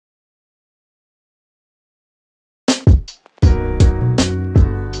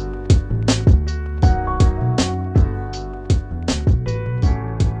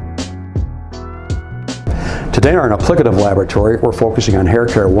Today in our applicative laboratory, we're focusing on hair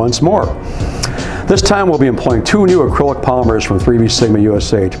care once more. This time we'll be employing two new acrylic polymers from 3V Sigma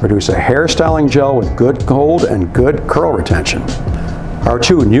USA to produce a hairstyling gel with good hold and good curl retention. Our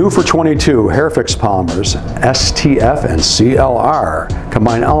two new for 22 Hairfix polymers, STF and CLR,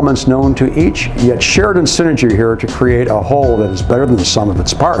 combine elements known to each, yet shared in synergy here to create a whole that is better than the sum of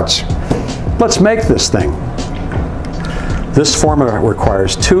its parts. Let's make this thing. This formula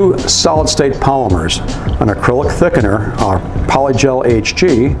requires two solid-state polymers, an acrylic thickener, our Polygon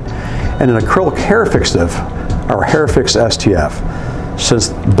HG, and an acrylic hair fixative, our Hairfix STF. Since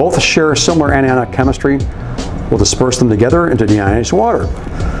both share similar anionic chemistry, we'll disperse them together into deionized water.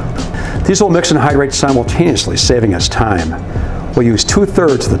 These will mix and hydrate simultaneously, saving us time. We'll use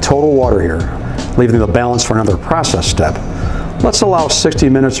 2/3 of the total water here, leaving the balance for another process step. Let's allow 60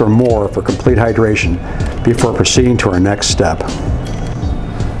 minutes or more for complete hydration before proceeding to our next step.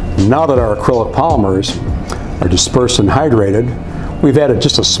 Now that our acrylic polymers are dispersed and hydrated, we've added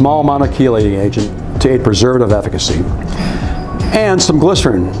just a small amount of chelating agent to aid preservative efficacy and some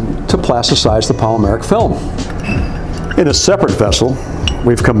glycerin to plasticize the polymeric film. In a separate vessel,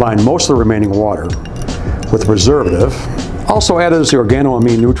 we've combined most of the remaining water with the preservative. Also added is the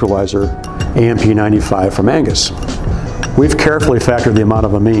organoamine neutralizer AMP95 from Angus. We've carefully factored the amount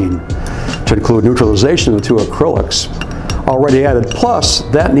of amine to include neutralization of the two acrylics already added, plus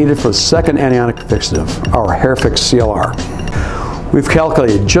that needed for the second anionic fixative, our Hairfix CLR. We've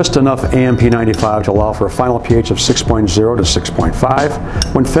calculated just enough AMP95 to allow for a final pH of 6.0 to 6.5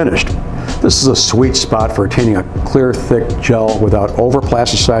 when finished. This is a sweet spot for attaining a clear, thick gel without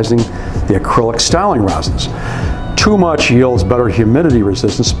over-plasticizing the acrylic styling resins. Too much yields better humidity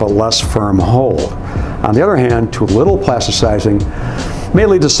resistance but less firm hold. On the other hand, too little plasticizing may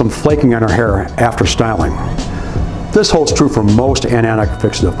lead to some flaking on our hair after styling. This holds true for most anionic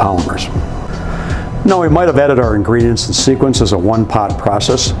fixative polymers. Now, we might have added our ingredients in sequence as a one-pot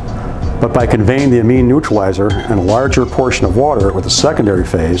process, but by conveying the amine neutralizer and a larger portion of water with the secondary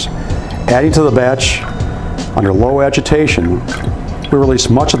phase, adding to the batch under low agitation, we release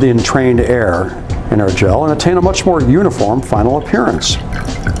much of the entrained air in our gel and attain a much more uniform final appearance.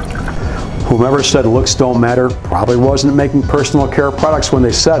 Whomever said looks don't matter probably wasn't making personal care products when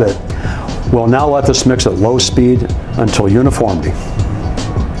they said it. We'll now let this mix at low speed until uniformity.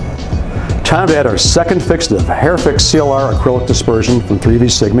 Time to add our second fixative, Hairfix CLR acrylic dispersion from 3V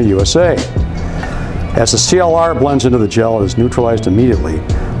Sigma USA. As the CLR blends into the gel, it is neutralized immediately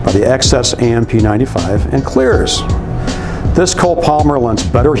by the excess AMP95 and clears. This copolymer lends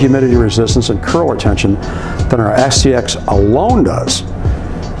better humidity resistance and curl retention than our STX alone does.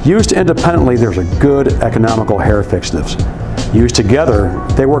 Used independently, there's a good economical hair fixatives. Used together,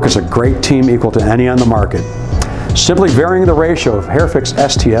 they work as a great team equal to any on the market. Simply varying the ratio of Hairfix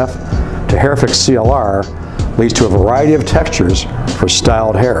STF to Hairfix CLR leads to a variety of textures for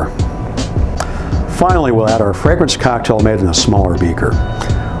styled hair. Finally, we'll add our fragrance cocktail made in a smaller beaker.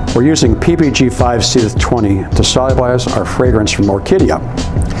 We're using PPG 5C20 to solubilize our fragrance from Orchidea.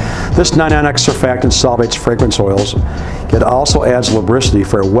 This 9-anionic surfactant solvates fragrance oils. It also adds lubricity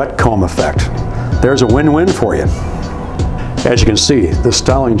for a wet comb effect. There's a win-win for you. As you can see, this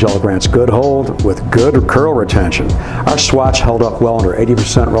styling gel grants good hold with good curl retention. Our swatch held up well under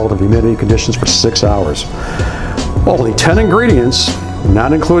 80% relative humidity conditions for 6 hours. Only 10 ingredients,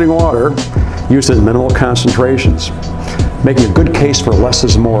 not including water, used in minimal concentrations, making a good case for less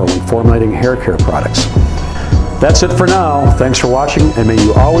is more when formulating hair care products. That's it for now. Thanks for watching, and may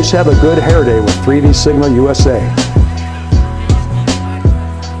you always have a good hair day with 3V Sigma USA.